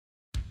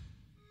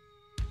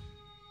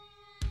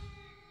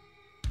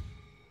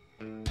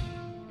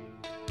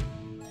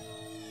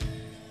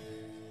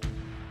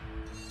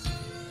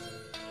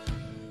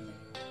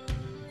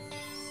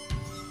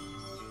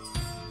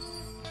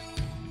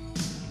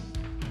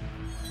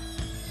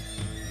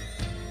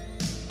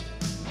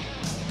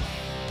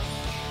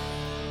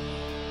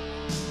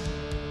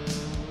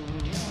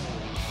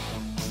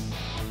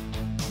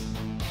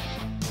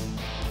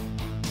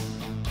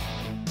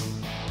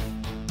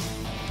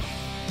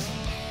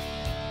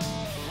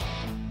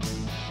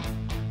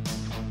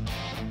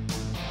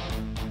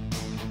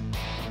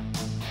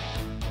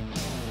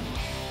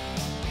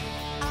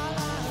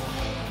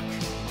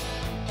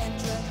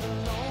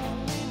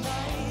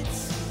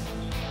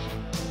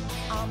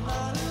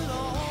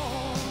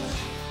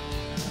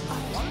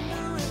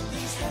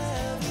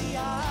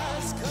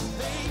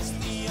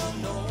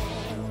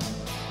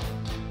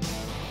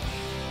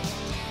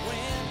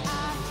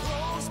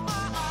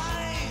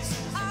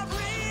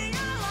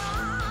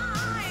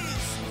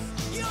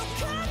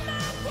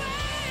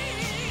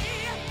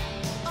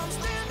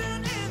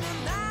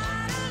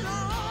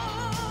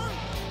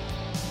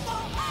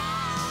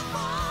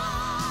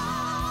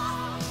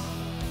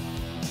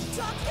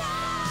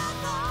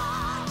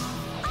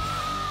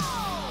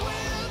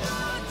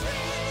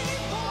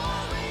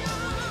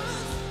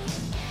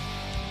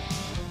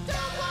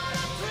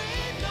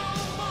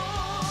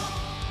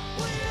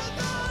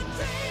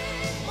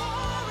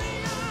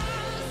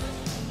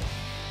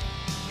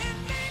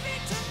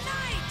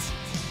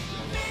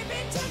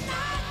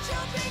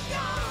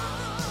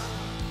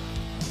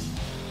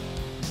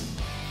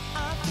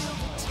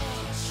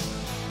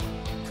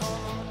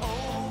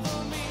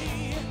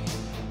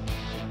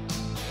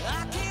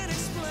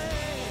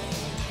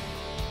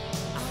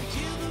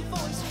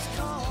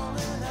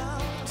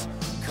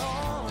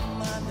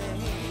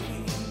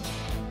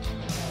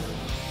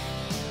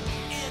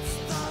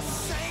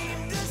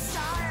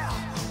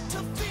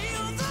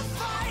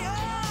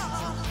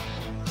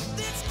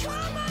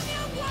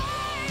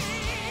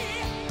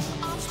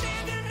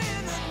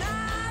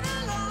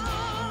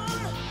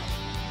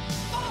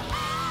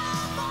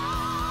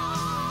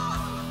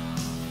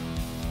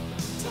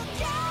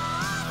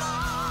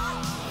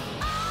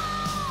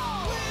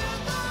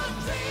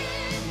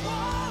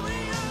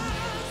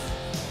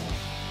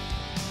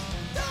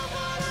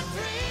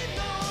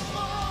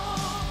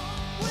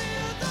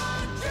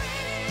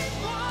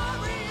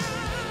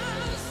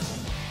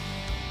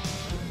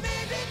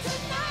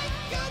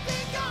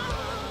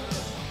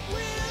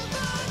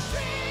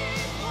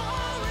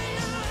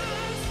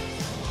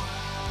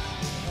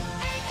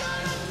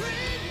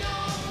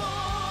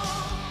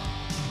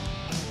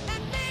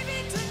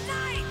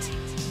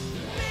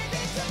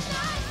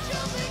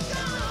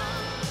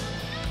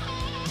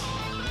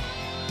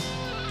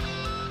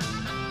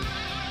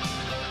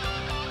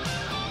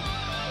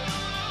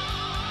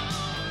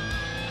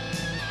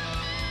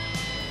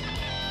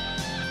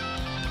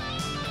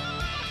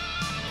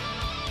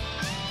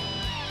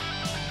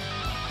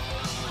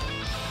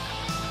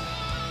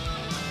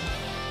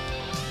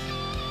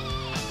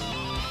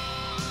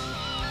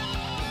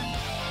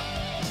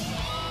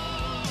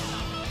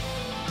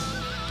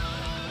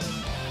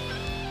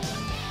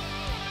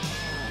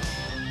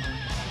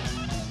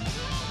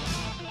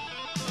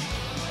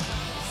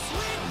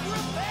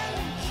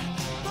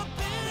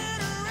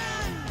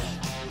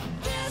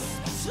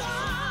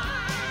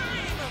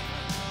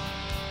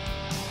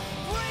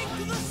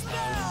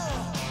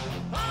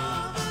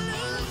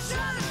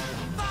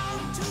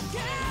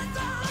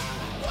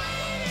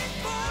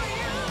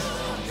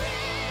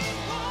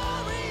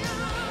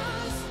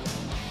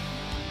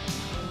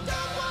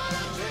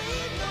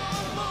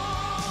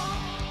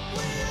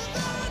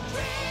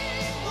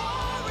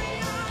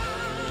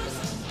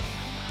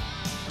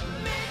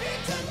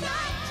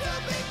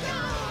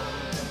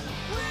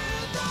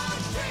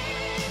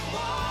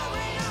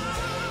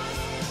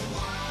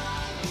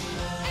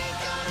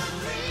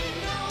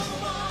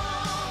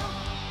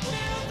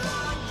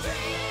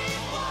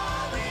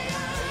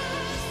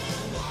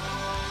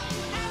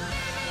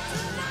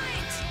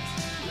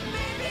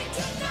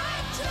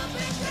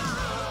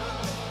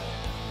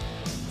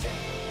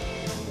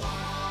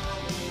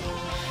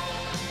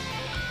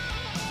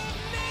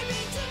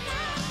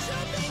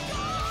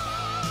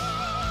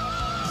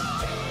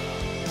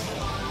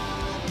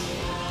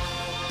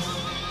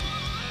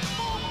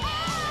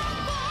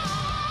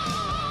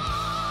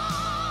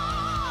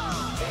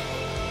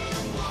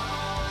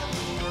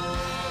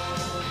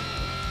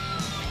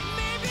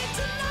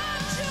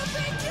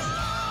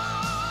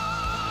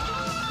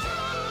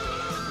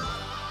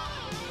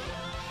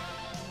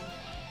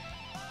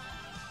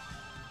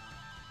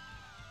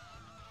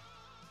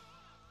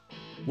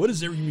What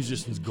is every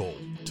musician's goal?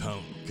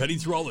 Tone. Cutting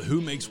through all the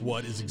who makes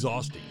what is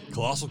exhausting.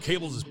 Colossal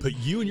Cables has put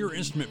you and your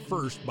instrument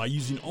first by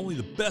using only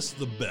the best of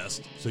the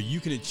best so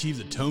you can achieve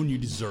the tone you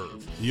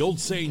deserve. The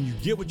old saying, you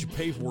get what you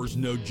pay for, is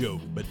no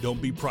joke, but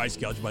don't be price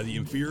gouged by the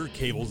inferior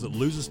cables that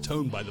loses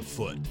tone by the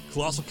foot.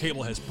 Colossal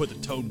Cable has put the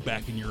tone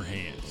back in your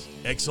hands.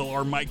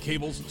 XLR mic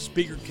cables,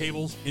 speaker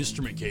cables,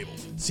 instrument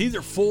cables. See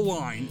their full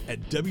line at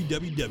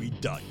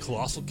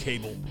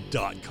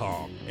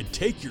www.colossalcable.com and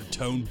take your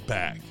tone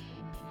back.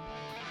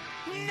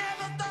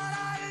 Never thought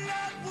our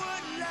love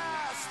would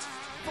last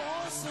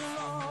for so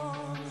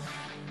long.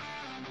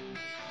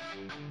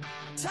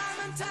 Time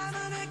and time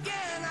and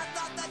again, I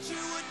thought that you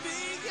would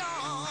be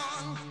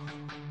gone.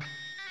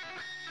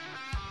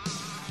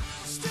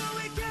 Still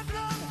we kept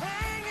love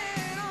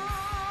hanging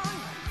on.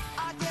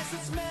 I guess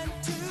it's meant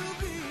to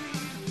be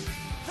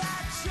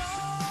that your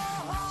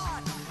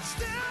heart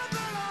still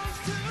belongs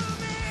to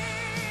me.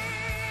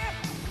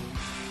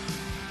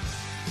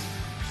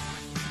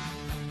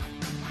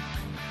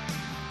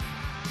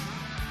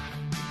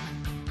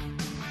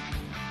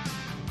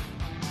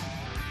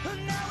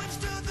 And now it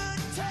stood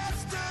the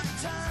test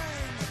of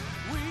time.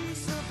 We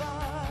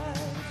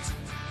survived.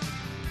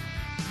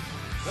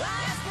 I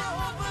asked for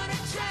hope and a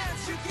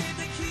chance. You gave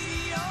the key to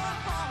your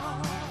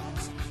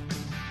heart.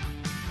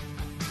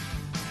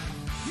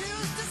 You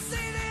used to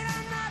say that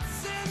I'm not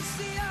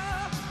sincere.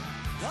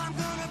 I'm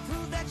gonna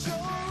prove that you're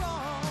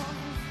wrong.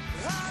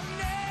 I'm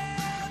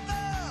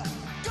never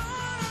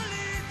gonna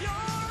leave your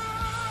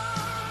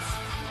arms.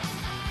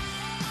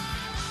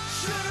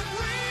 Should have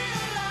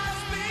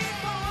realized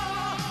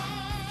before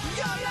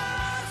your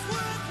love's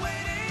worth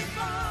waiting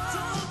for.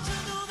 Don't you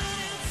know that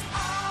it's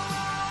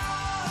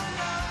all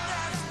love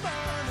that's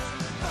burning,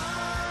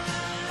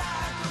 burning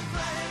like a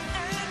flame?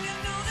 And you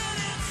know that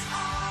it's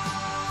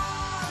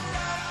all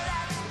love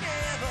that's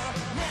never,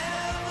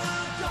 never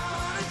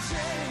gonna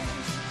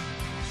change.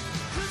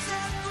 'Cause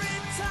every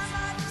time I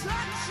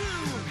touch you,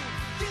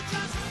 you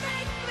just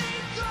make me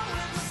go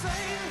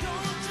insane.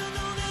 Don't you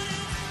know that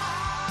it's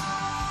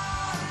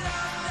all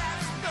love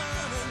that's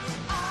burning,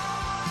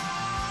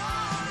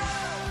 all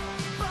love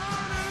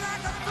burning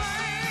like a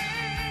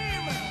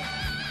flame?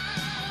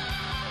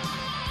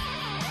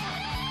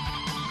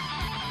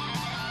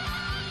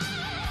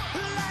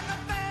 Like a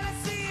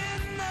fantasy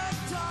in the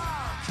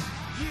dark,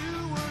 you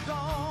were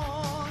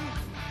gone.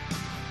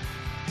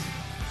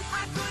 I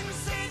couldn't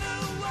say the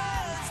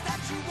words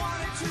that you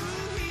wanted to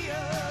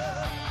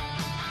hear.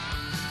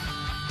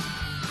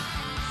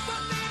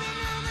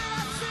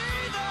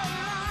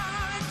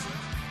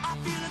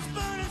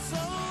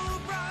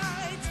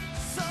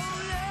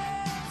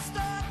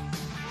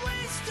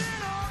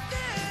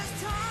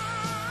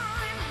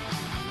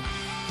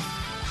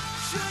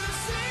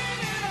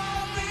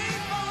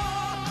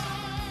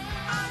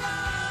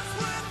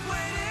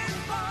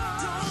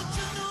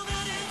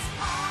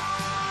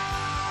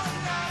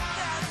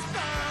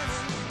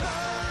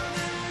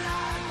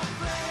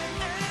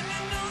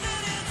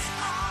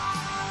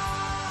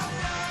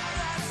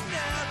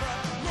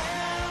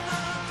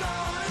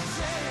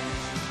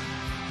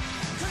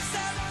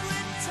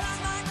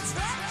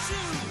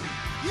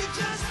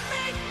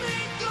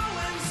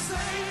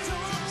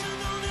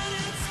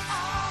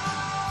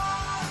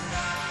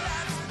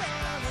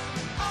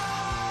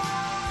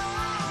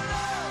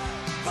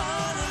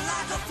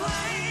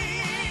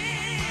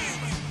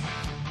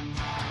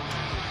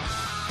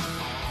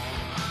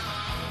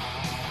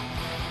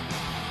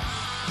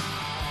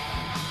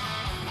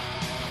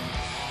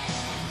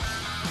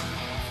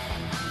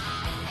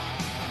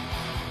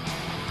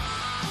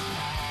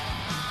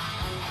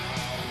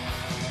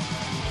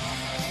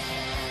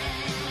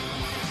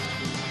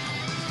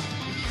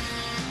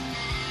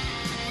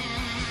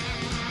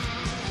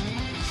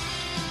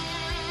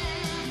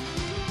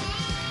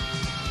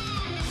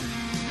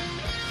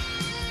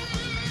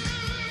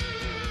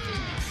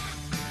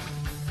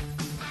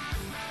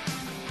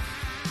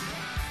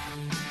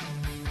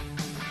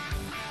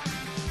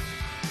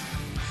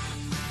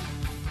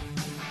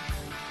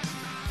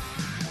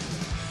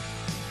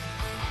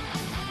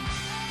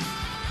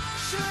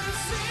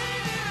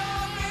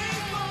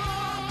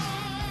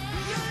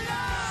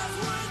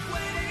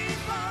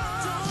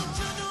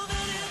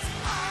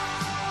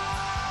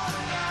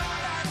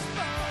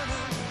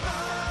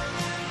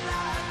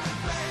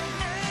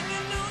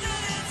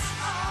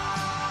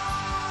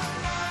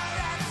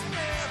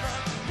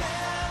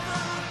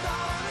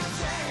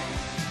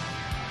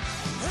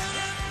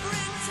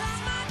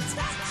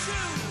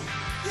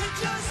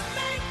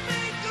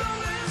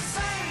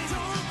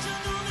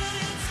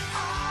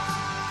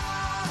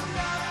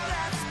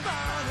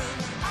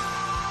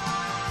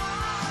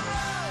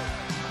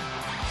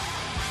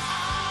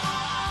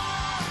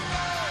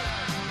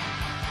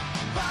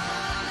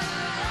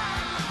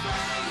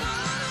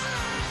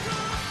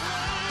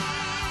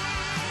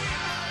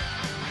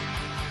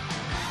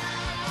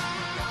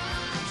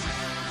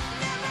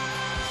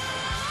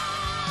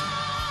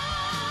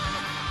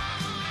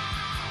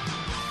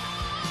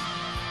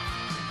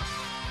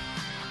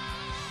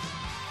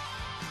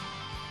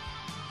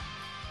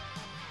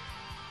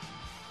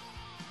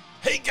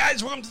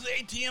 guys, welcome to the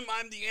ATM.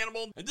 I'm the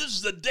Animal, and this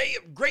is the day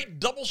of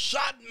great double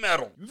shot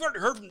metal. You've already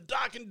heard from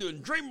Dokken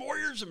doing Dream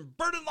Warriors and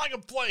Burning Like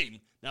a Flame.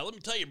 Now, let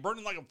me tell you,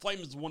 Burning Like a Flame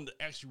is the one that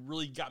actually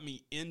really got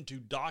me into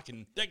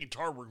Dokken. That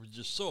guitar work was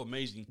just so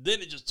amazing. Then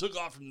it just took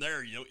off from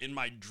there, you know, in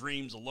my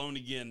dreams, Alone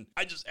Again.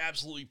 I just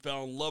absolutely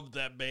fell in love with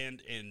that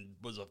band and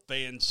was a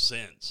fan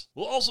since.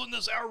 Well, also in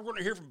this hour, we're going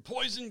to hear from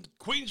Poison,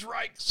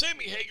 Queensryche,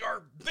 Sammy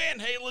Hagar, Van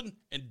Halen,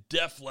 and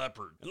Def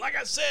Leppard. And like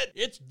I said,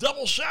 it's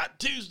Double Shot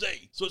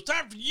Tuesday, so it's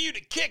time for you to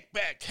kick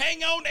back,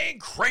 hang on, and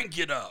crank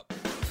it up.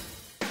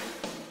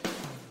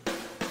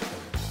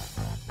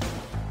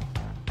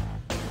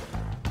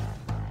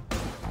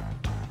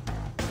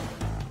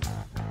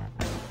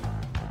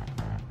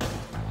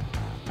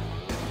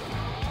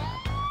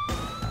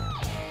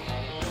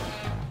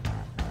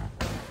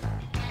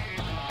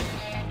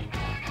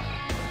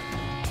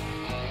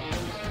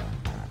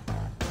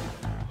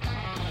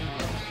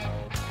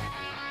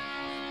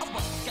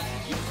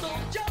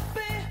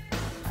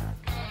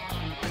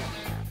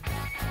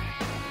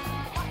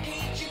 Why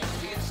can't you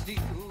sit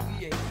still?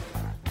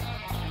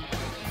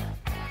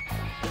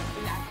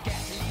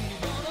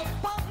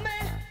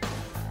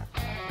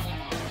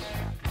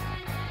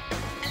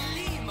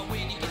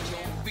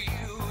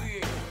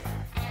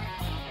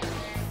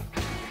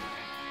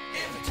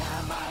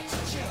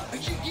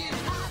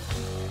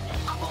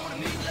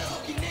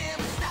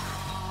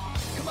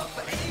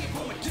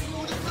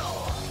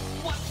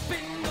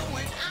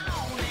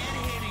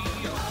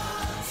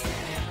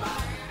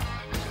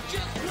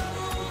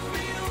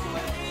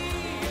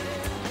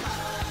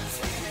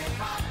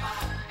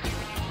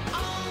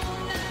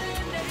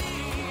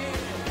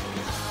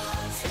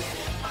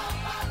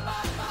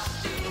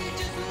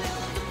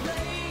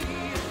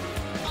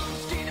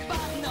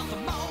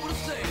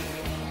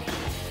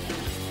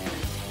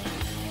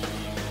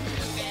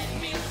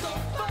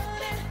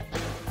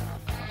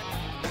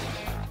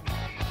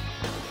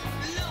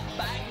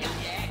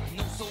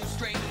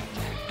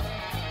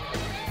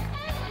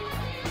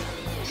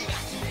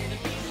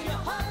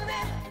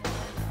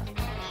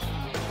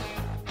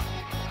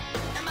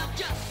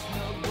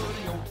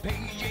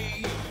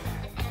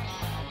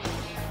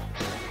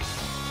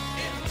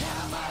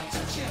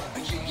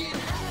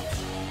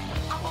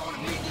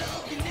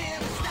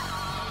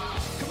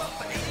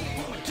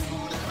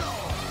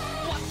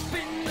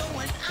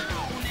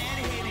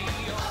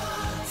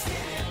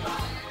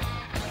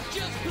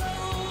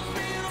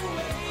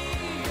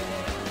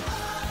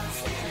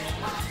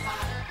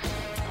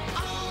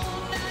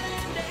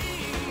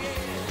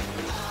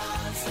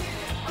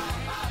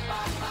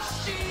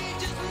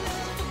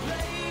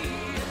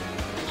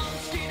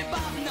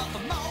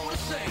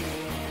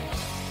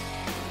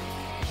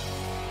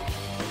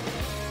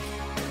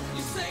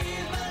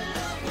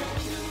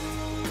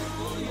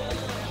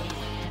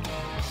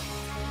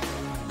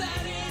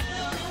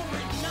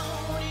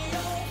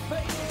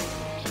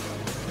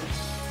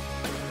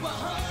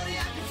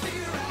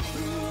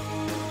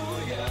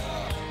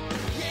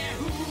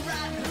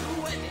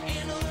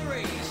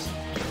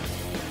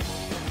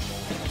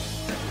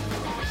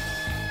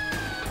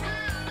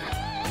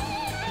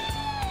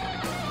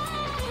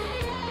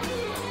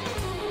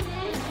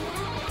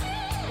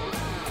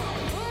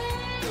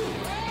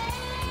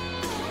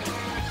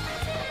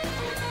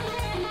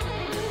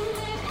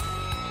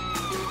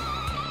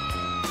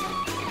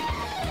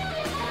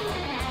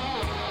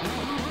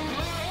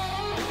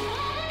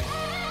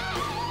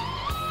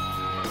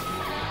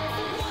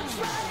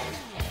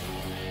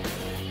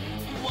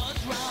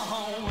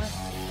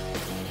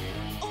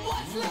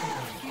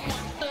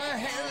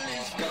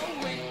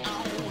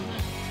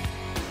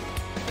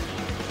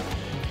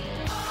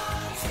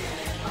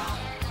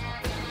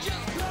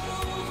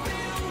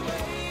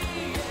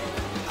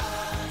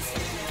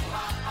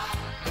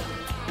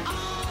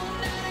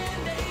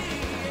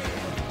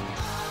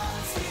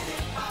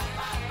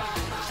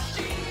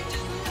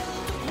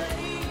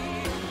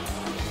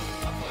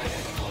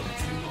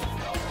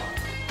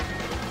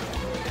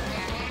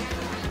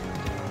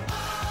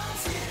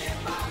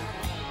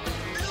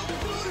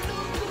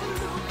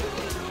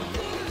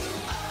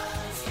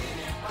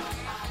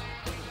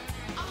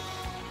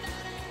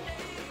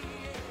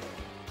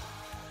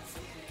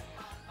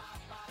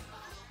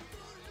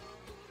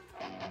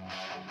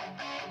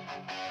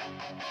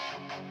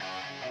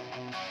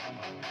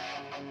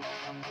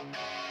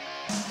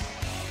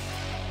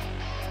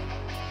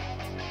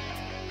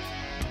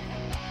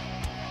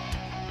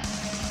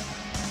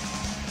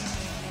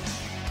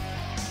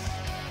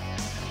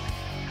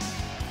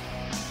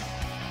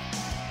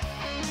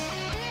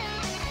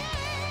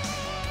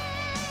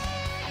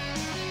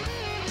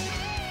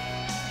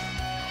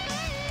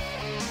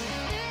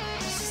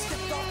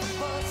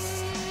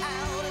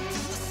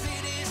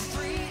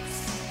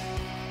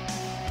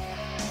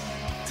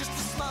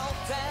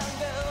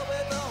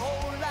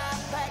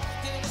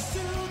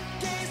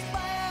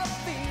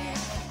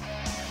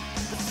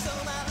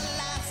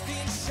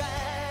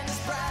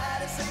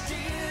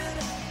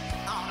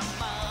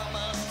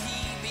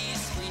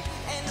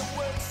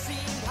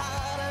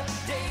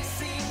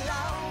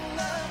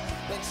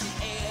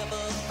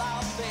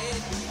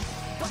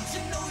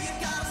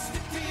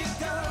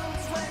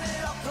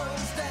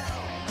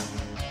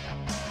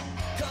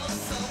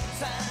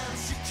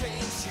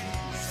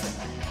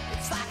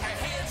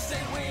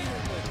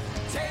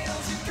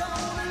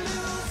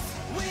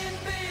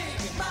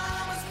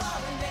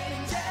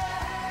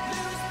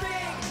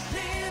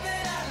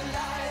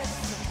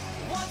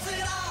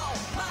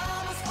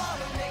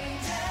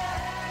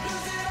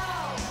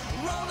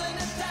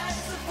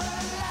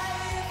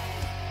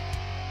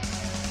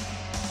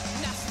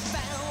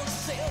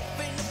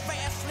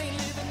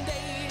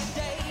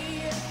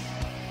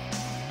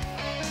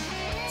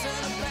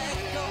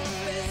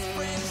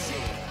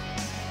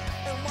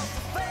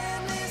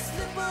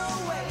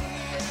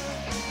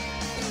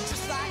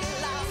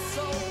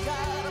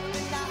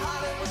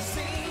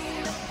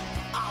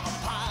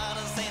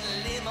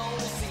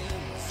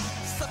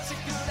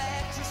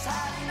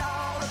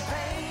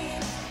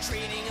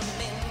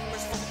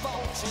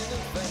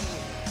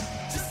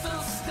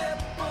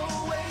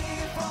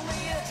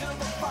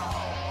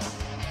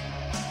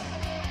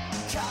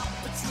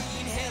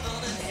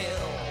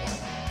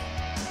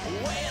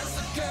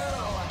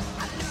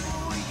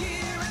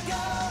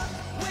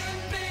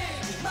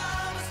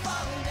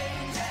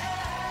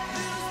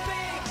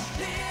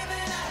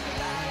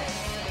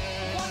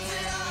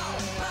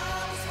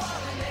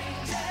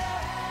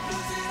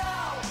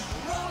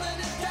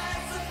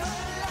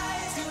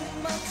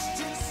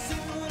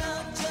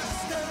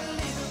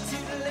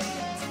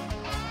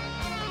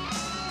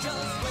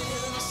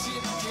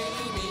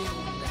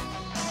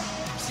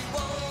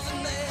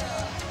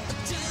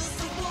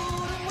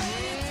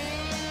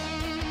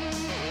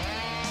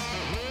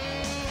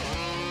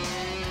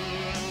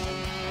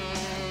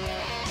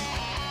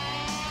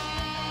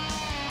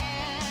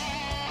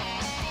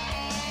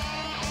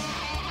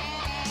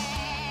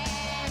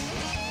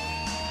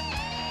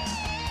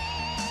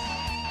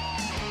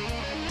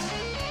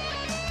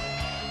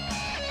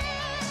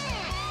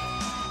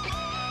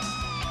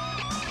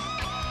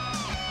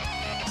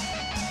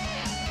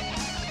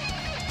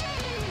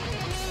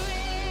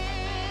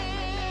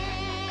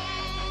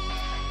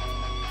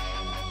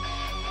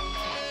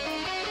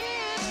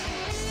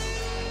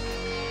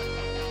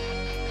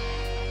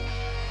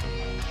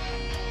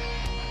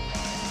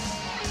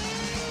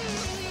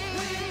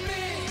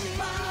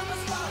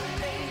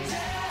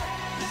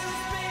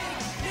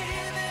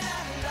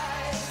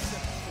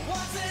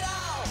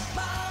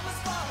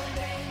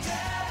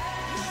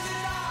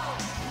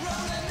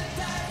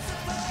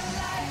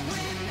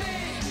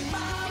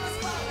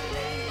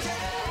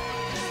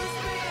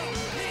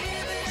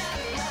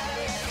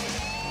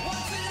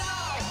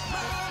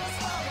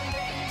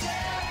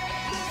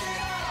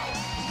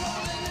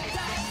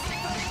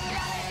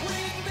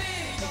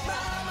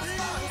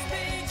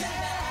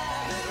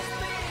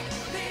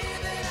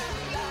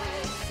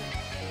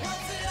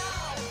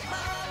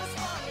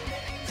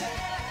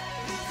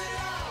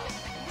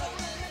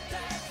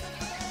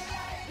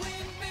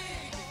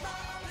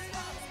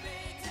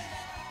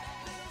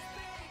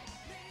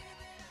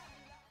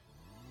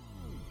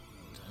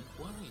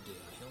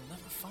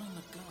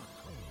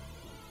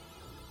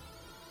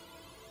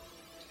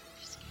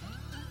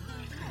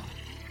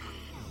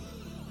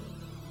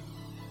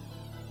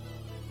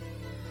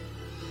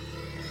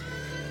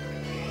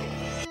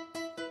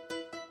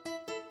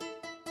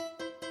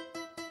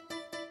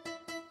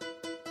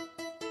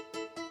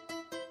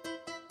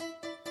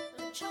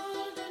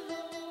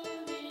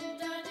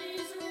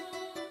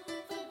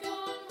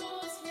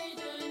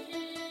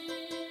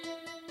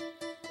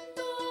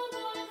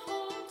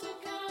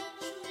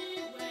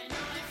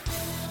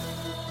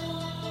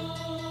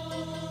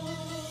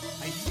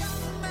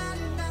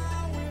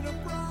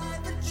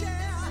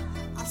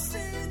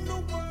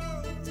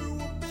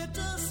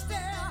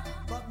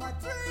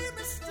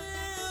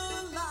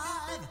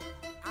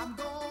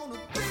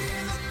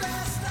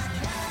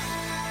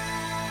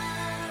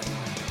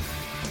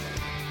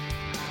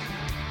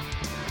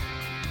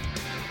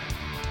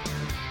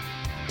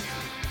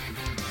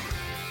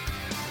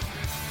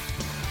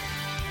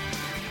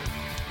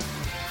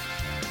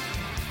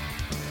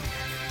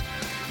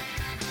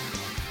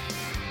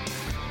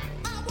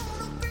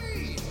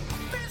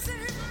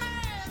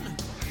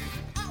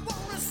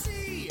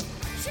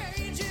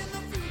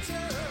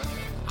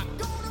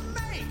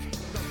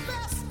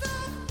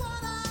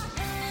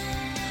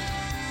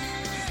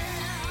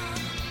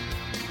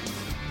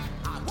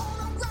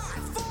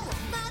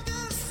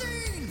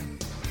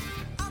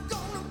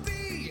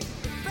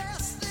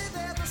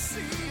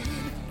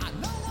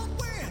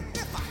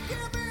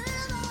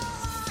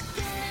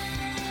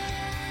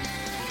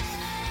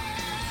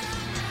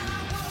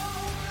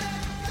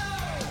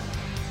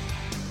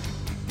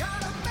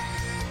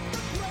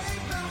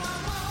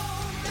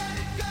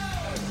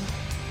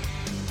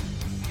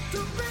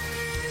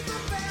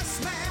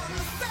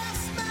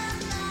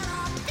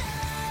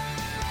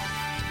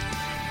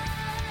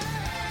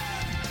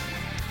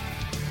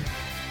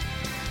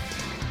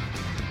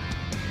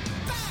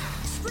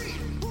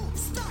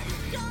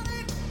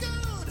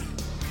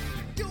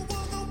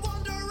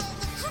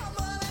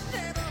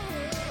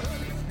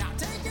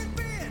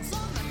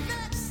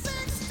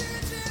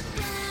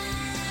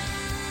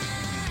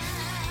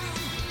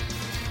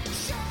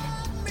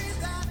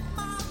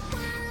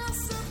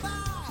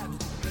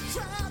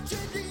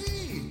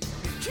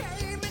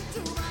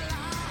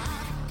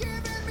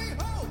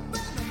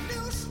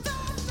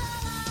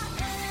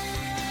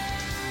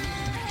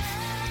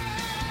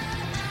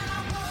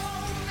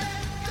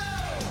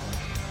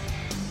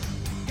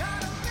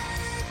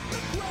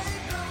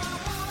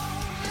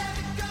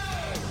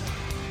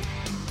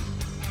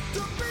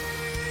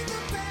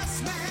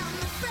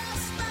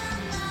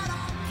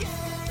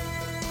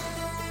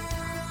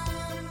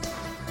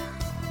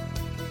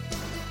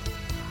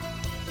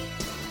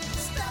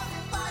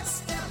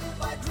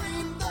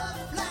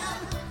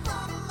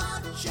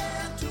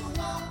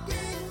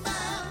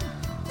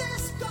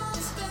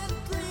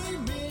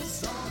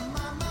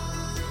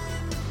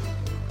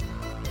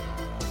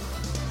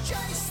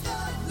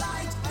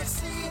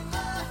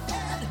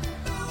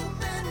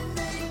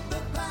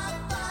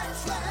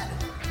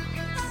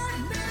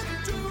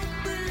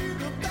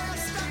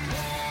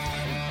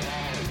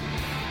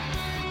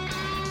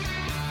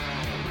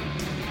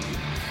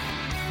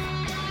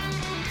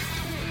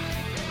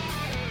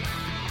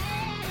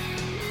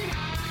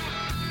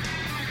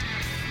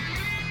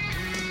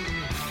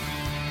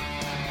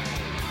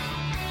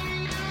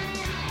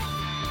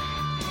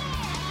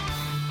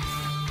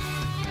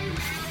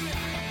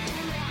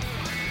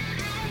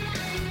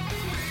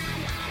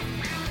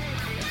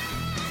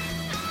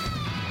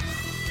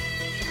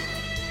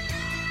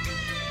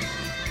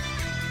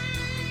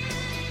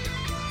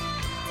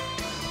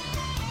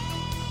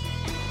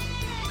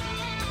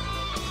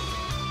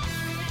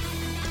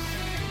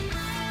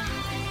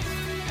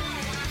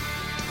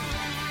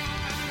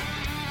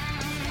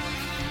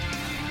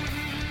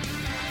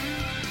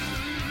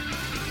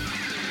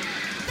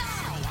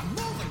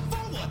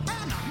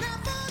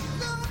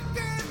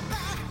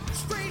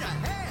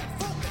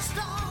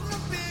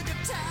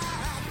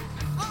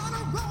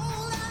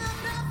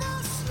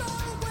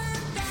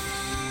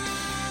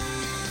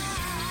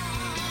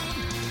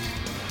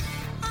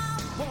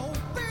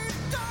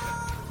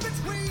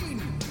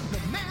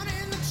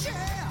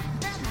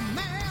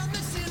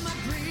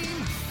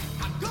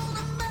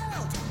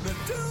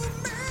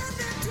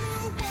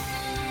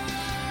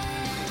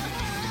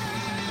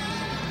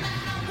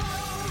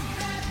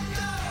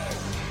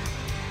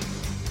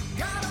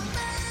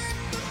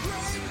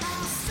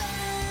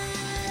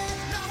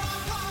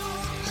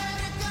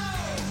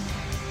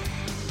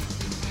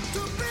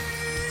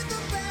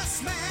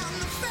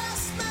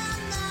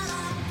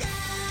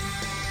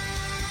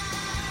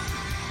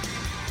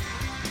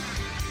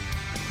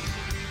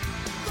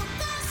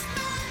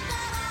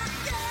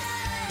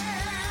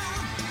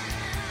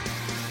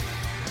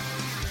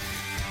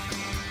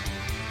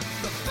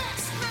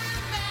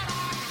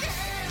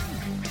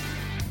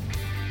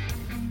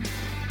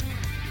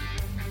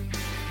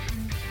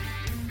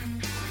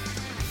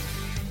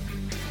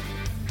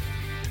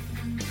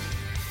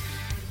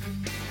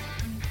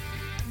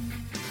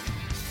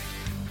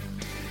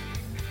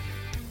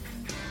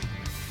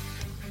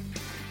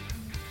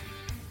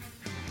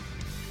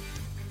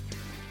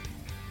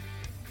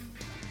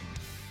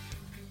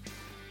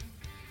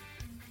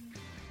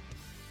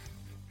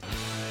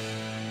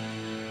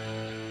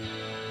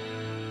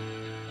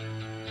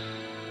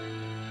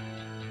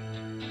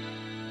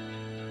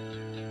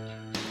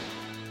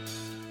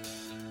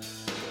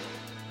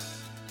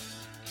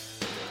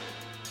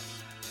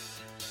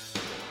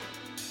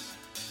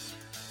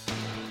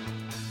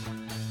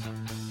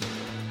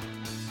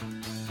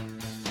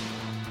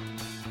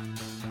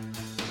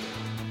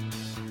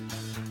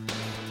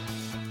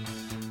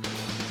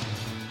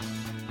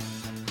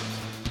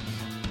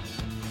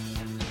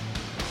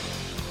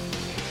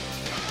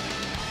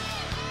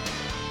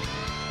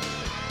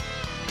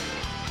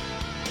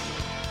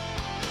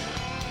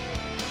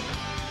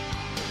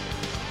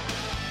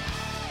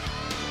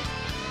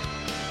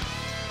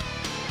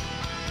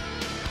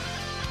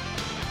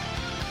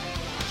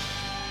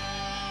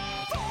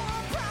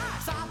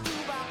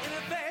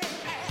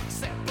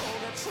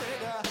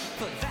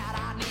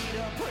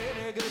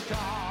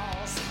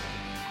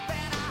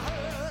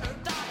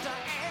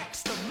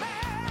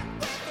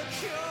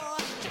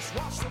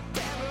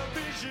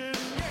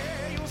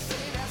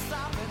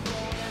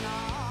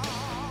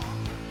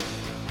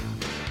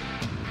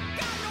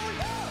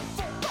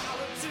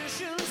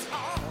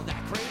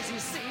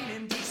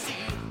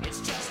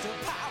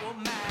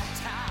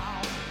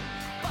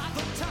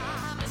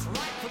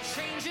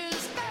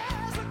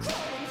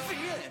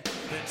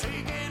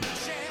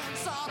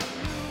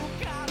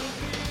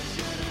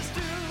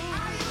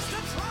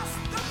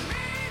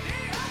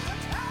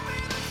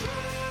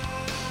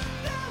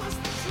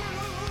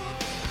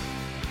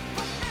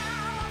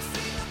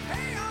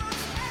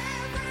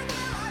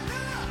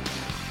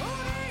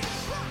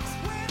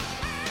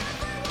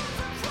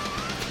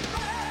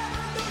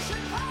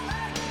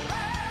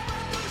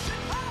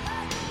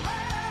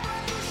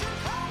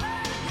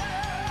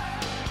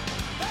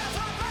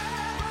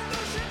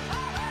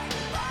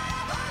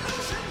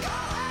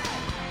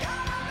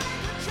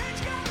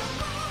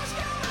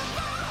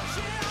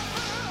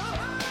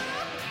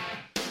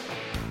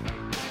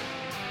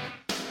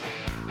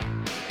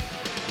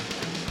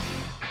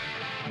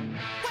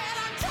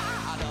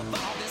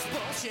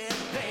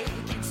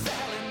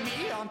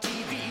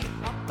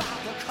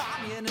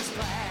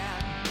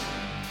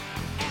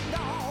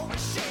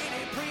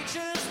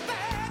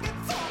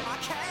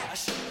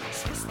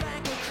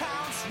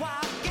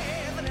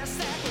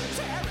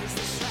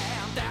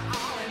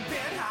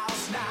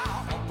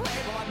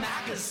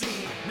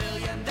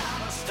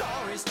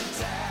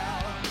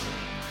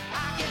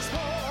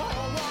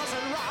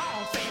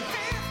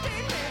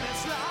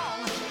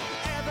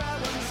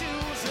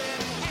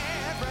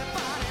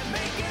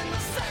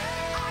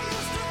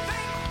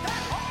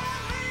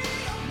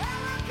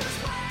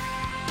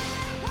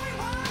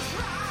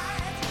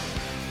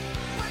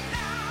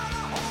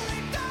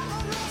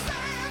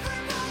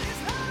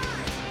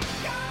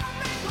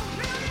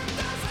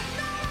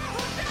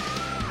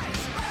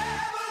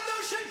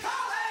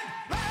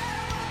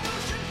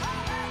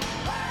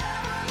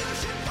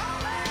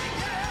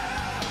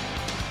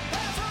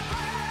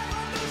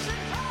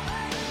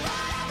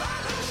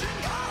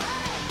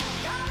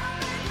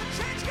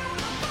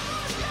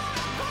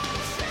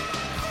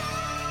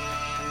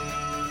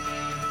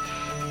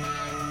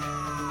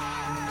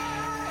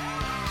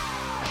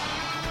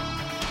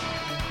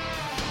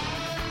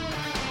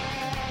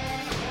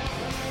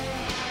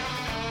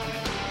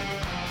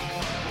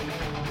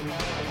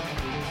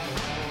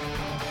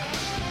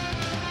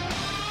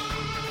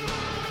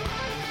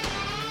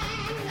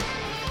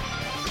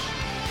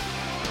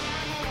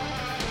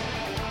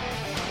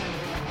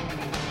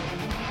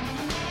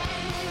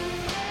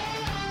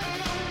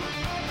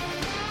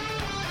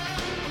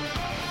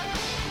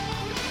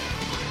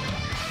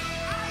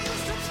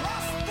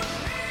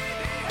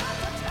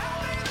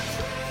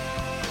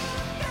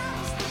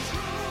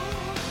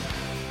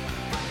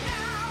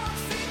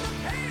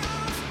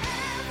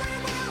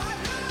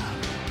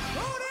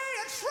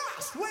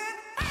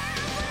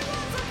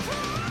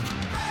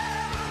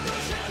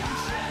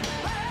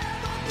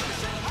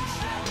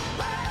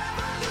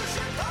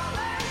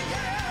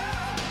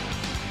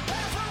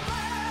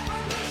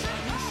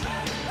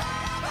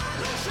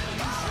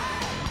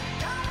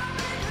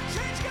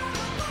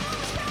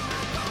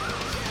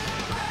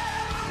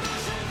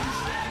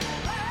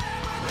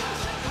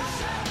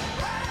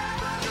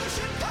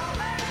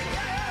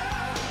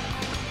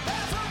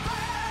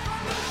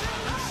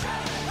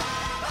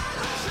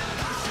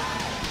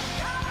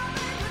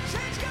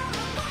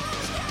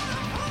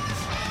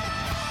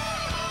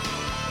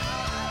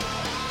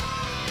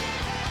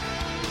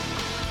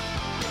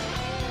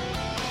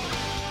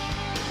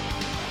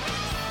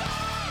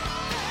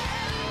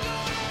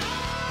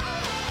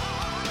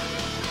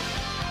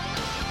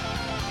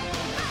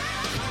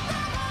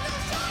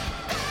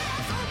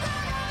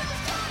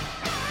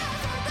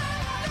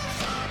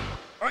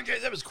 Alright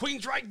guys, that was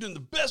Queensryche doing the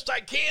best I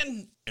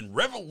can and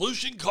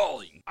Revolution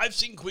Calling. I've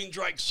seen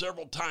Queensryche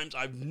several times.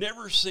 I've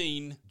never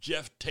seen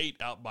Jeff Tate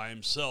out by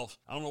himself.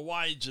 I don't know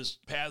why,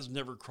 just paths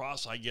never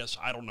cross, I guess.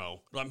 I don't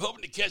know. But I'm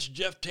hoping to catch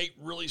Jeff Tate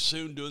really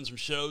soon doing some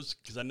shows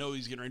because I know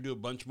he's getting ready to do a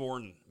bunch more.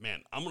 And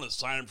man, I'm going to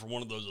sign him for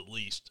one of those at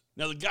least.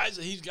 Now, the guys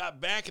that he's got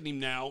backing him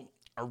now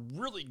are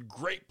really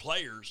great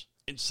players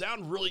and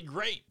sound really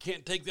great.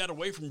 Can't take that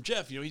away from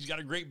Jeff. You know, he's got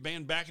a great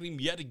band backing him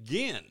yet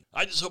again.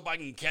 I just hope I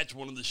can catch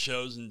one of the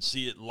shows and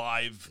see it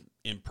live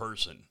in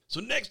person. So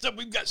next up,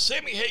 we've got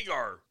Sammy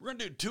Hagar. We're going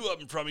to do two of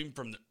them from him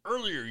from the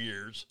earlier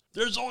years.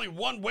 There's Only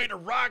One Way to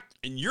Rock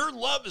and Your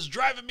Love Is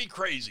Driving Me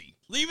Crazy.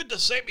 Leave it to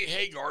Sammy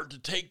Hagar to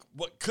take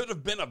what could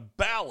have been a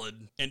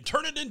ballad and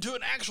turn it into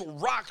an actual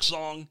rock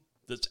song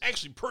that's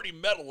actually pretty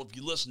metal if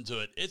you listen to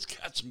it. It's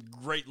got some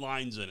great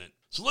lines in it.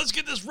 So let's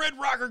get this red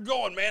rocker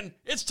going, man.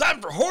 It's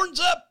time for Horns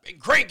Up and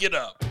Crank It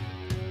Up.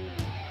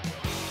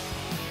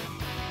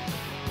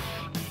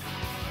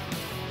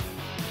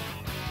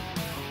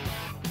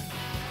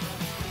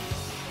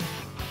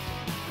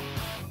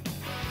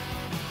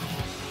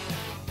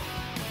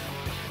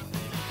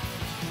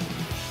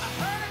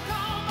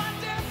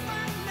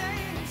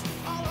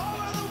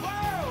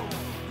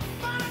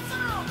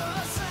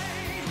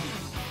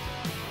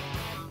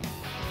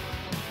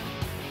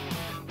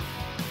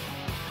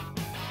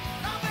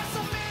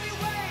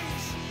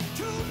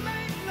 To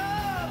make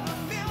love a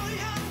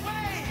million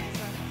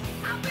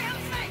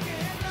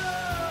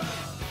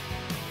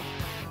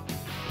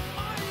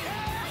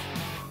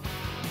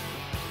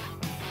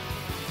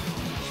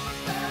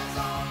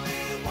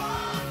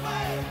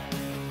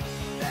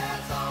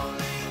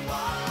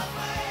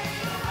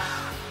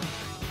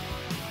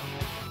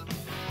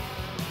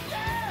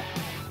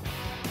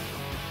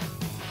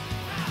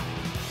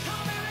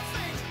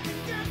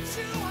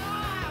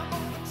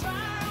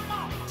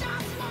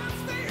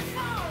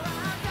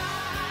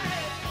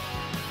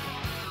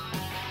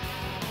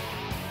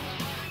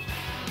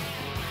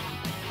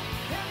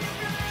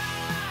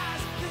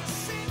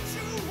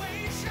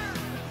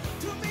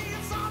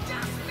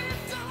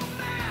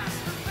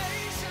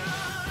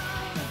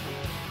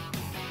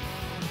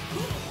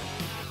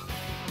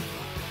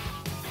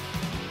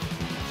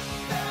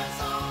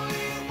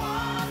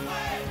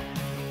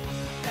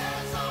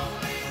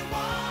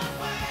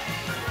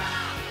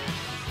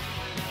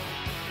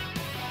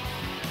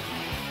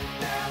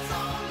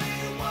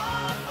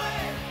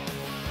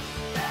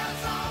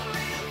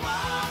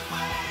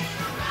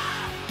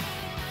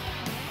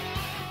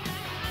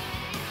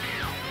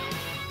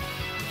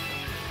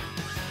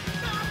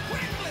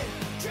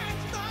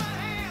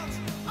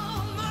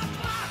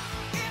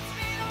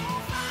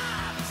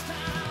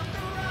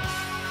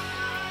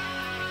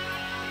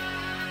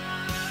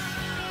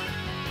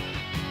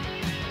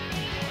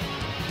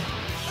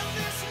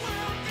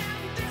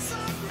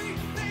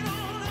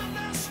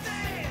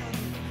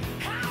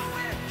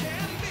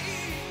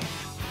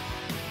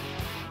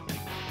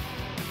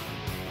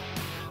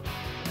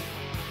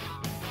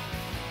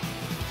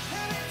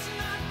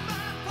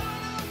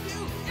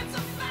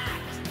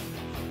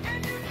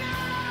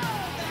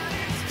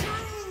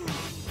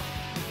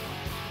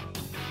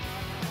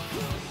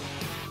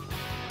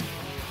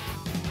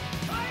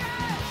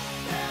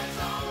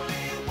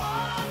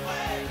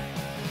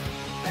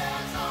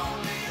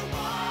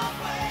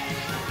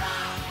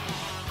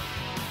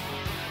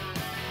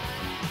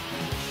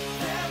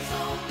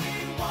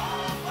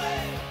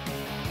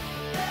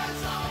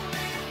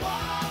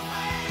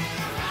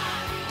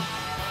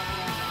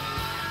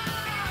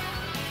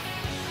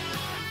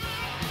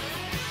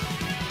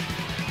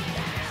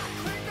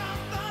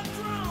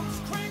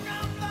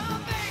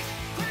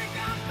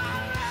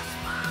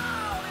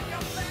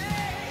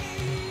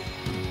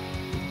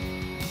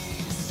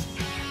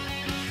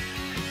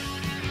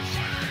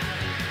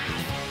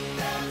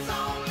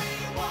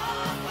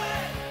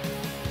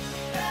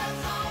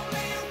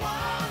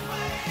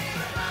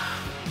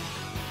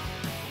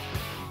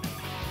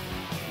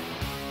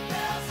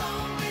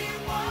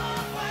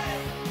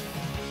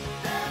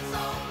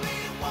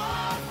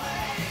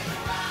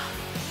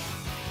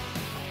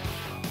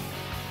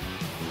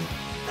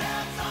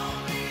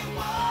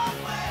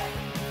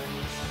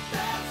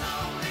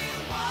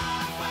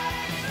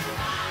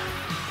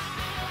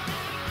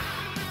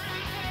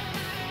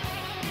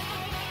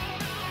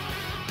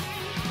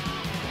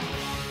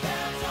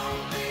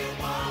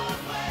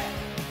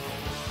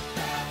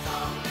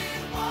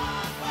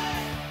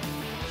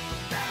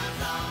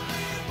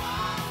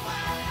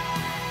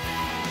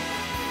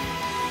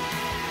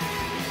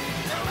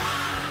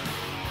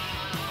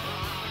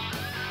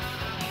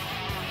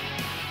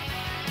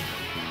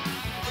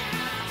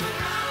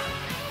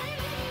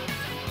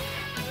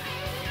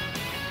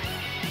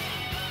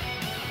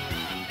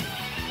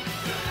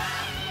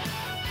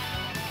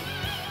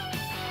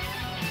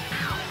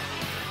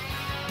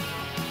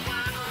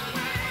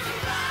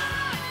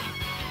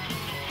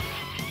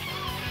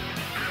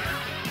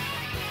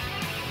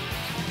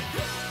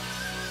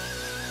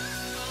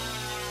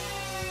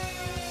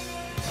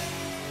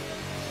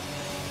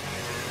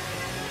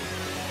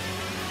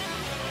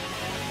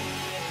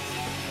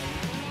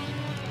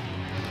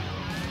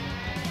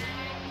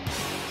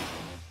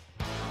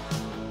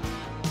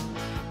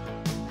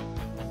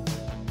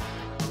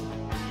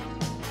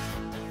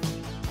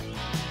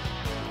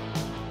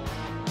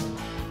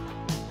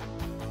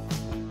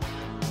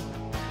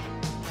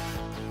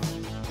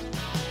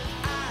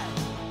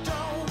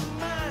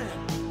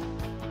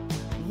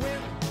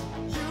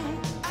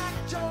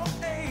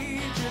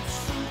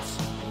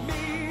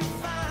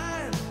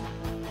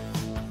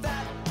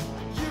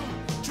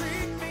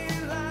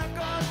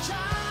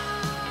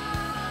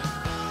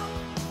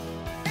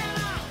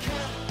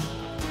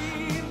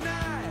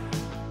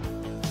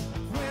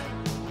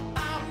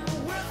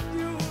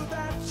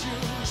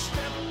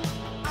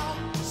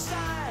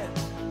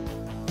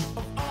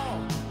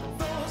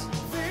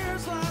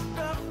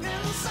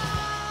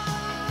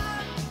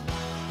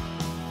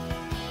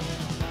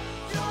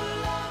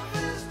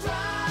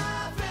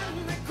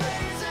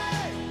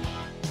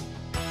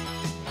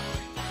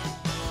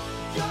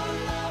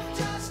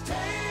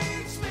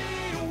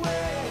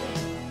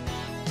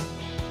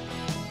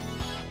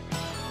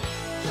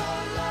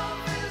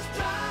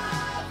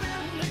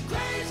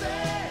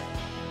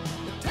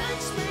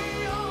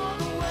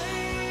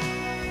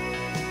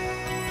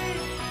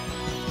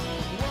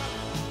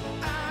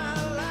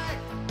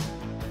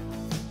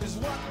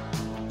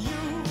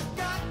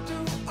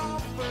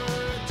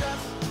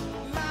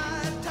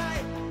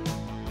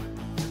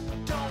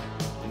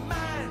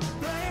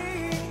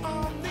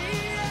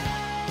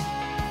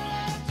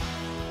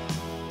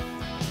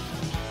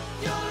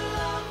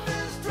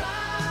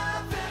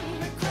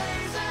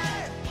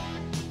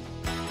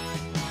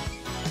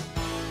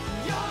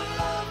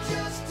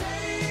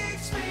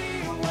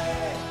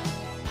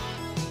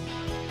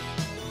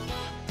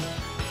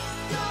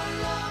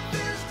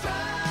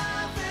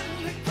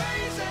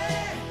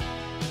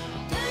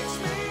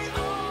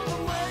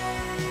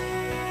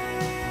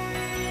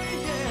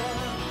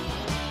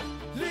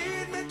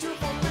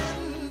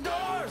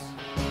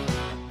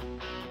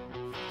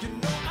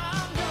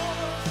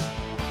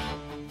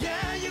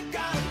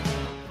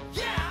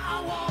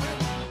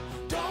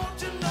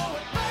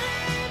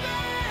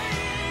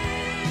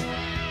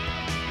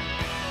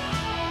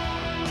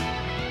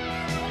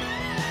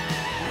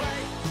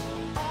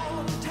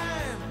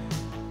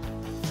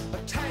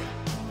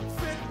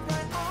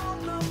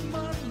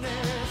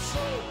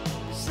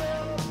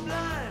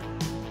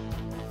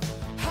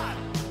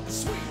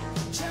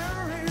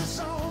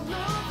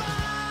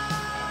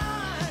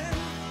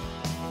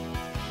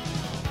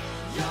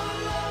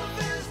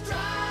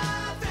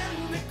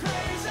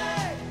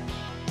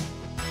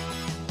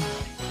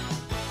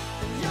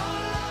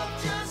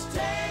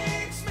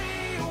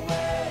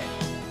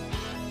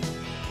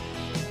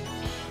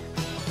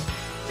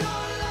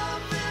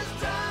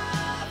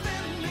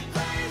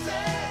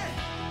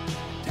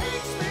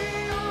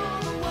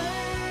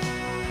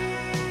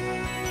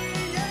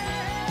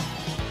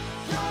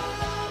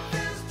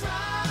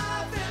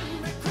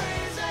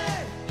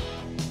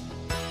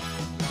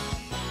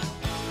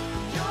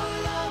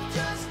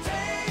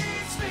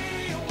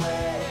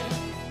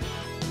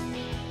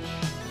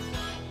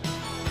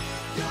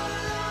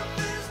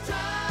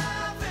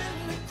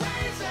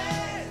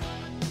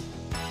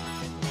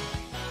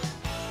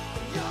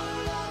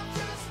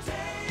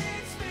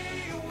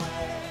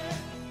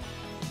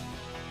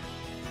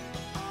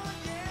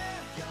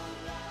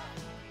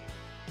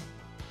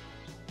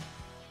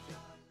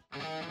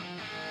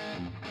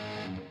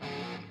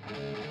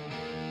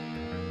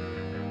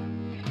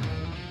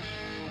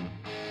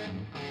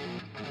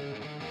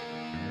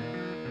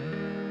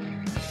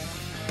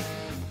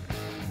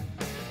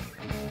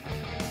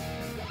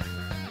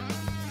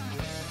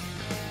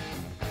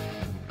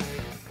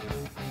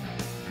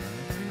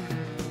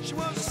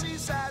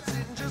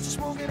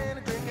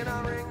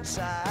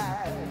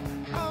inside,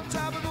 on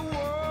top of the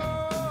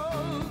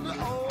world.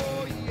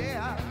 Oh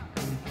yeah.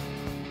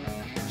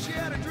 She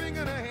had a drink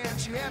in her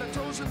hand, she had her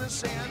toes in the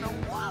sand.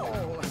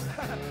 Whoa,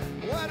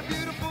 what a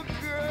beautiful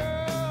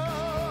girl.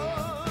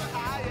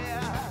 Ah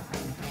yeah.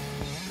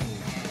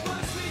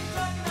 One sweet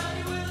talking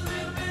honey with a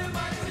little bit of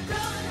money, so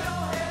turn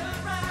your head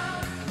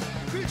around.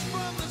 Creature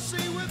from the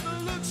sea with the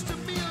looks to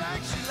me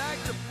like she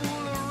liked to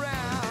fool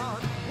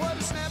around. What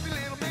a snappy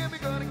little mammy,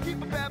 gonna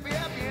keep her pappy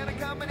happy and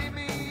accompany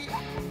me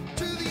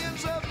to the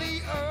ends of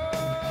the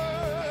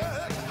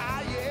earth.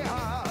 Ah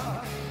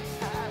yeah.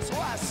 So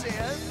I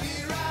said,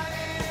 here I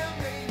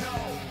am, ain't no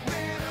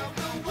man of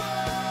the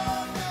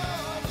world. No.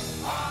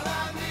 All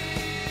I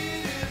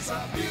need is a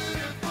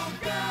beautiful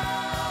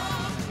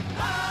girl.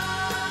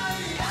 Ah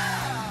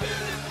yeah,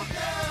 beautiful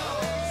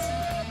girls.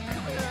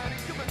 Come here, honey,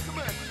 come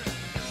on.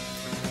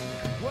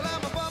 Well,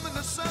 I'm a bum in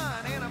the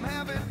sun and I'm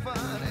having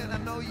fun, and I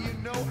know you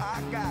know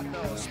I got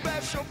no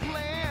special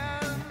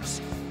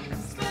plans.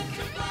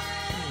 Special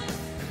plans.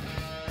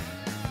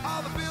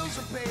 All the bills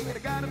are paid, I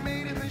got it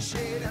made in the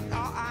shade, and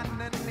all I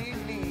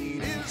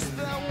need is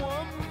the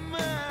woman.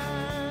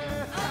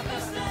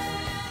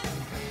 Understand?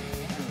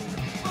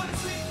 For the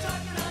sweet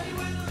talking honey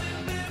with a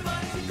little bit of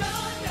money, she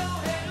turn your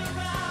head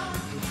around.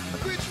 A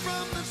creature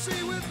from the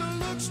sea with the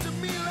looks to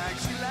me like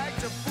she liked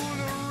to fool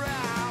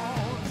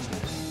around.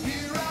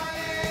 Here I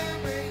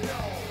am, ain't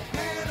no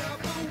man of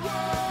the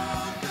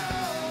world. No.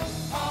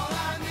 All I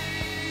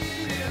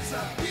need is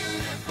a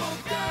beautiful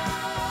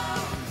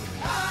girl.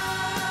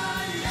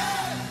 Ah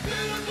yeah,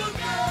 beautiful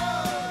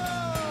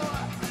girl.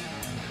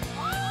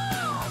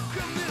 Oh,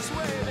 come this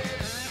way, baby.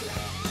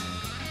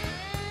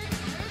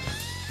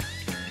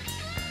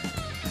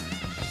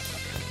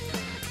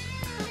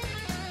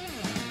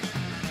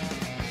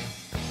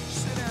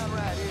 Sit down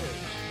right here.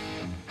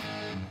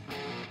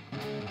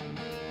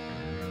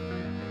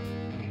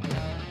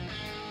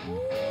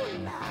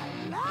 Ooh la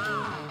la.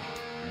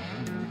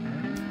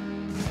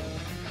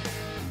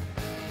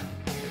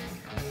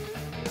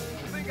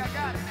 I think I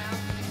got it now.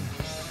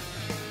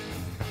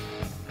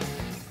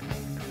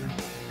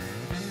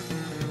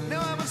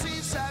 Now I'm a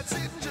seaside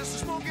sitting, just a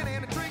smoking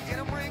and a drinking.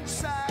 I'm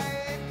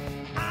ringside.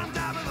 I'm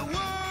top of the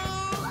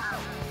world.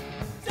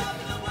 Top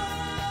of the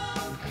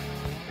world.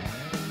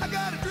 I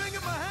got a drink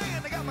in my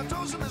hand, I got my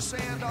toes in the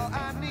sand. All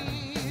I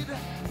need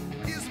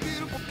is a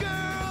beautiful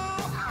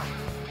girl.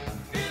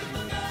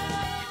 Beautiful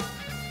girl.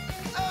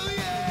 Oh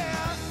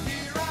yeah.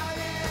 Here I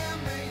am,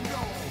 ain't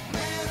no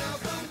man of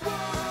the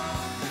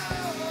world. No.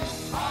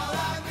 All I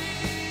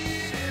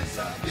need is a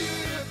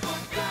beautiful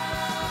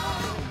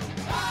girl.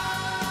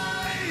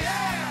 Ah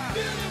yeah,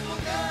 beautiful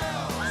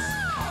girl.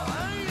 Oh, I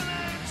ain't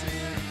lying to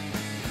you.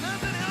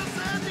 Nothing else I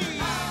need.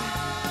 Ah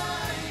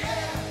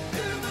yeah,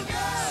 beautiful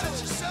girl. Set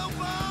yourself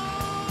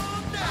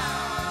on down. Ah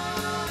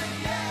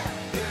yeah,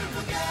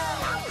 beautiful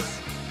girls.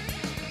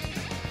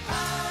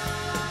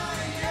 Ah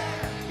yeah,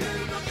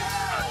 beautiful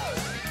girls.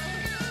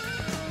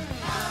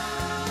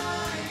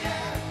 Ah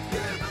yeah,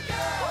 beautiful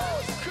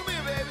girls. Come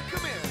here, baby,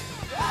 come here.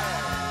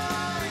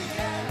 Ah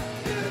yeah,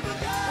 beautiful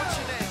girls. What's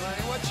your name,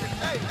 honey? What's your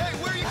hey,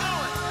 where you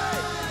going?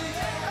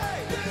 Hey,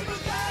 beautiful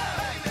girls.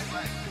 Hey, that's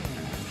right.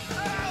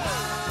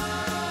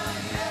 Ah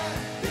yeah,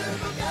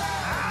 beautiful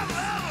girls. I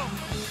love 'em.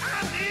 I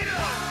need 'em.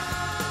 Ah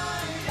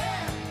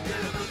yeah,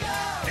 beautiful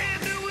girls.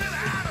 Can't do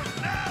without 'em,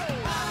 no.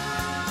 Ah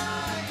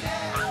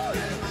yeah,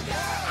 beautiful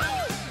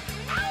girls.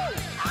 Ah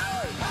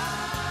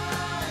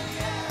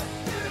yeah,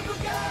 beautiful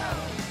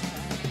girls.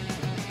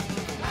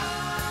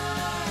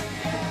 Ah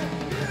yeah,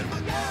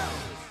 beautiful girls.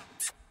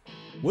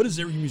 What is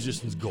every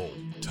musician's goal?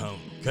 Tone.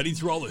 Cutting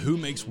through all the who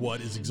makes what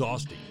is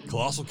exhausting.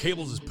 Colossal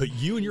Cables has put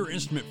you and your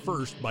instrument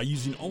first by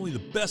using only the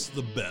best of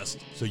the best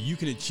so you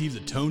can achieve the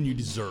tone you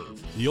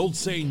deserve. The old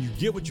saying, you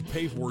get what you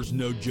pay for, is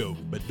no joke,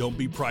 but don't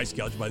be price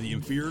gouged by the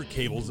inferior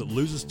cables that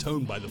loses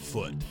tone by the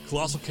foot.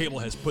 Colossal Cable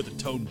has put the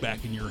tone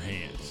back in your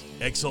hands.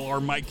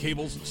 XLR mic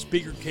cables,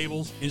 speaker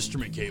cables,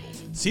 instrument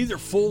cables. See their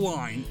full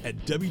line at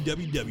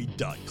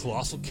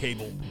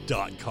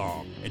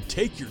www.colossalcable.com and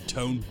take your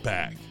tone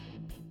back.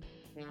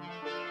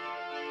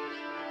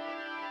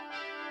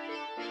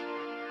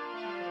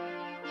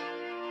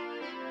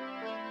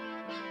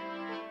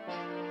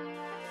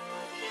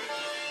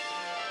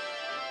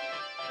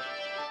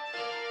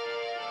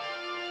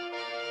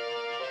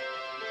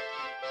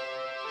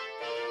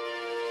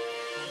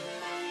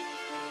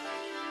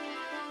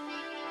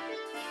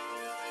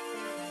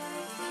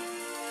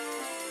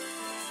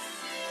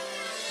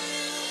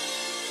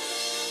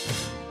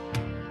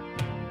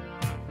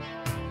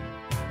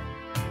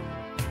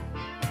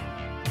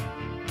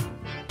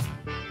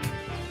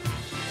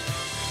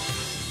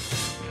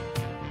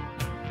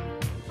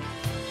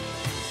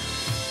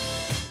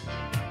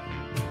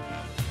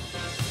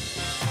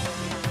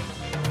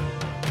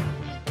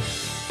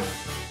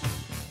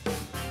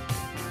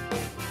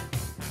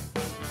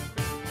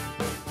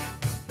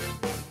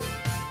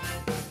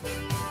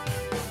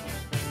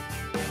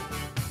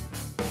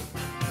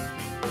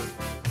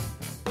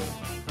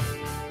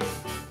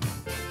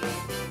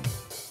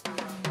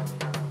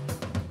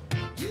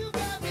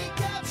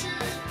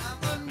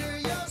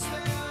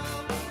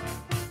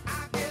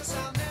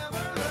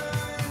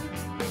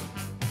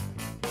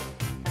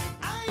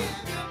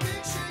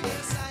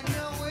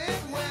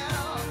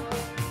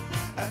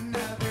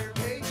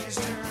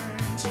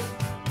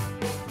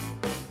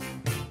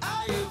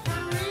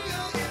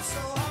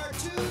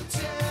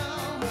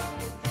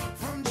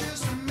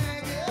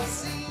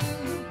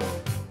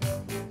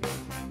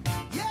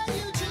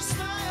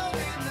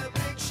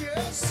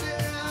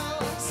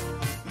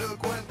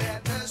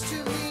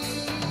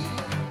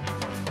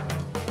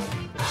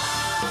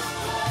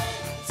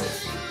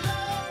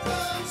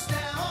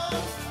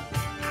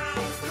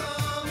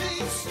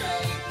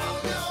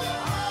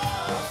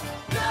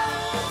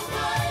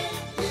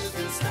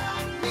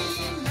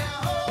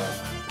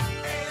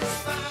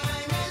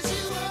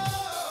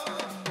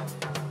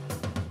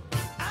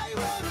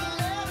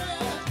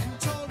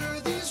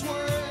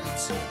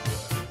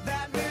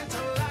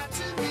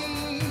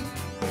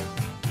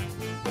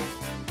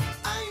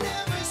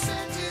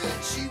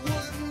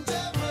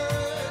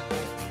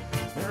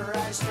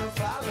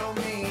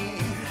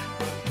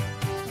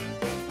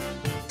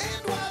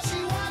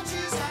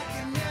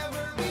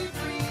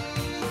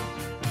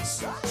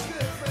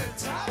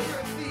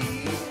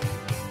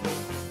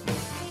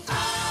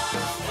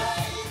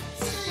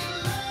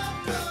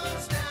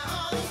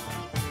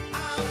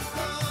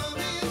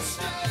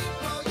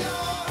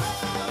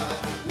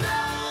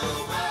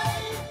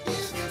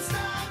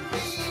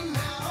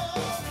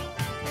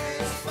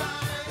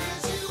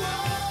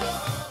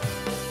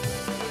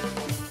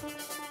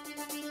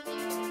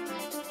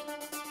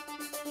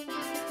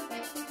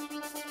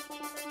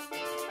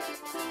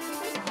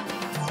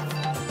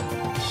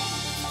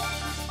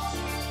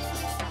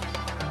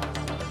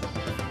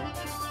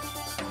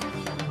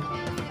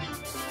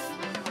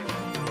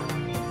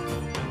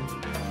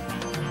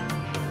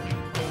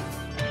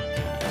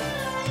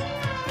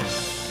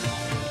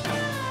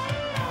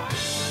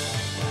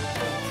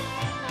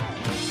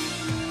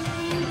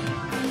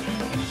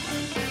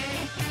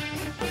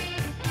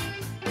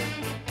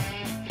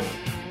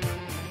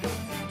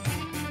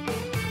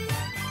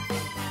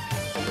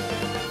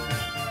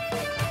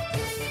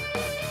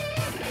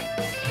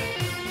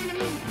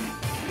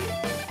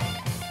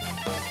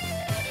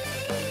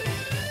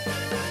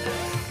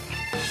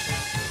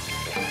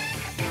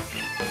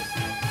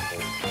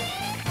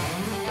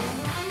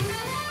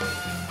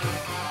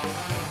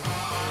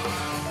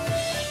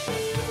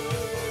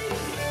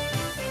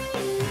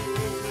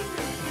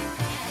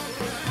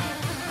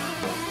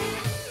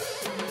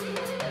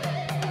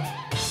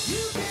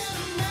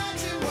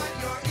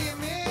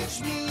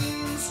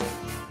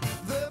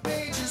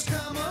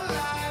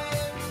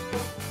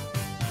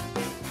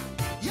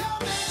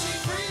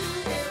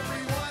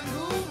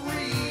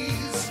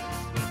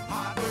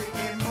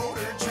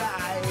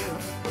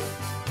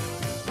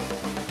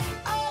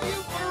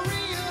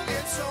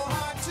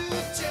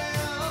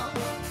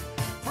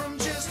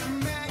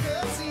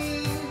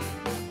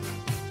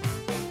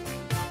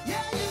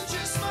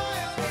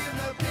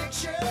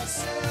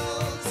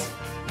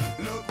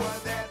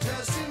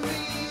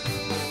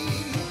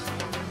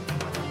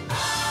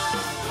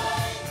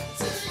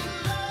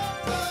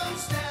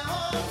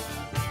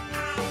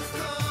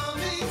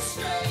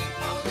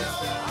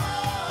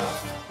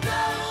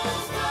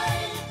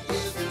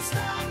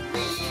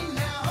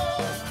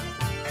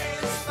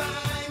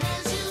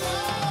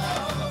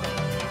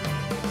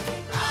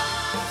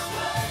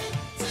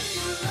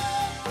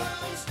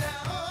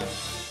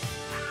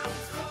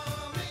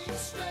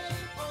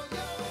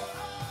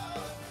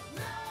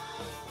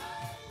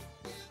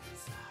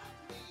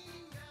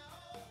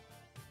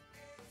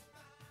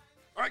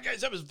 All right,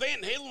 guys, that was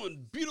Van Halen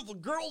and Beautiful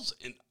Girls,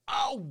 and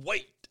I'll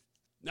wait.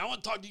 Now, I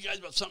want to talk to you guys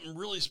about something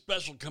really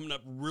special coming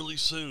up really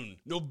soon.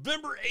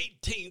 November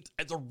 18th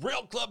at the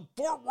Rail Club,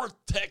 Fort Worth,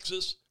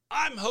 Texas,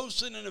 I'm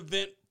hosting an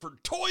event for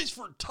Toys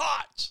for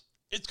Tots.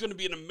 It's going to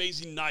be an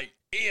amazing night,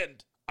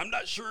 and I'm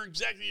not sure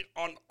exactly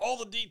on all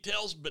the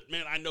details, but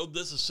man, I know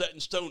this is set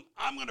in stone.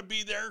 I'm going to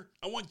be there.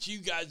 I want you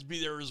guys to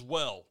be there as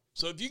well.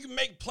 So if you can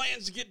make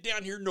plans to get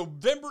down here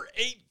November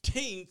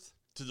 18th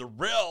to the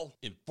Rail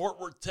in Fort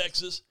Worth,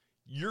 Texas,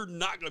 you're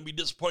not going to be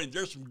disappointed.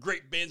 There's some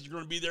great bands that are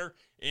going to be there.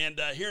 And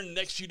here in the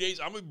next few days,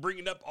 I'm going to be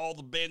bringing up all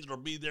the bands that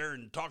will be there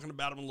and talking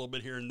about them a little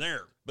bit here and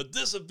there. But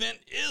this event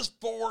is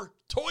for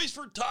Toys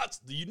for Tots,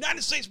 the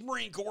United States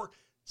Marine Corps,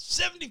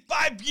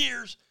 75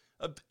 years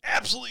of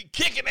absolutely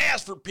kicking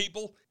ass for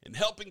people and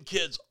helping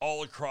kids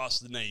all across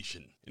the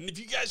nation. And if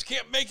you guys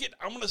can't make it,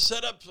 I'm going to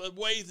set up a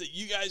way that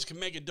you guys can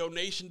make a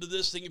donation to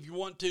this thing if you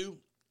want to.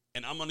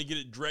 And I'm going to get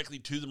it directly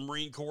to the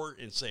Marine Corps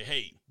and say,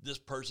 hey, this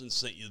person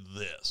sent you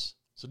this.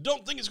 So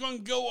don't think it's going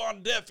to go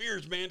on deaf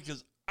ears, man,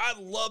 because I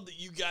love that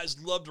you guys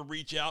love to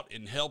reach out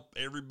and help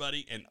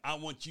everybody, and I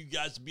want you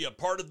guys to be a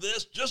part of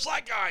this just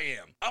like I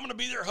am. I'm going to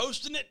be there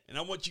hosting it, and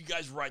I want you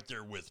guys right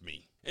there with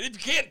me. And if you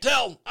can't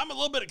tell, I'm a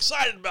little bit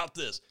excited about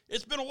this.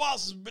 It's been a while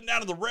since we've been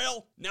down to the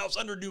Rail. Now it's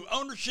under new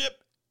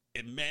ownership,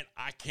 and man,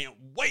 I can't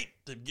wait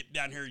to get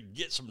down here and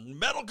get some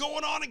metal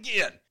going on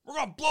again. We're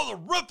going to blow the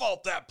roof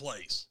off that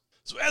place.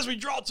 So as we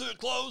draw to a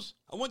close,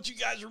 I want you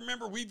guys to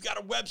remember we've got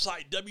a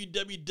website,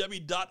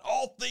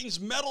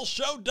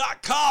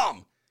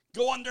 www.allthingsmetalshow.com.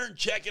 Go on there and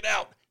check it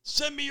out.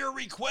 Send me your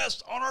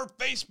request on our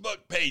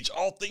Facebook page,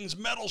 All Things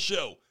Metal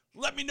Show.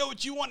 Let me know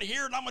what you want to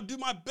hear, and I'm going to do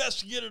my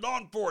best to get it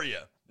on for you.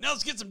 Now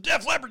let's get some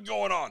Def Leppard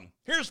going on.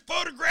 Here's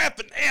Photograph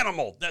an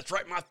Animal. That's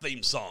right, my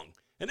theme song.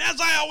 And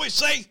as I always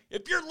say,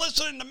 if you're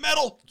listening to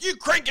metal, you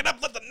crank it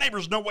up, let the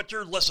neighbors know what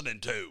you're listening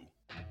to.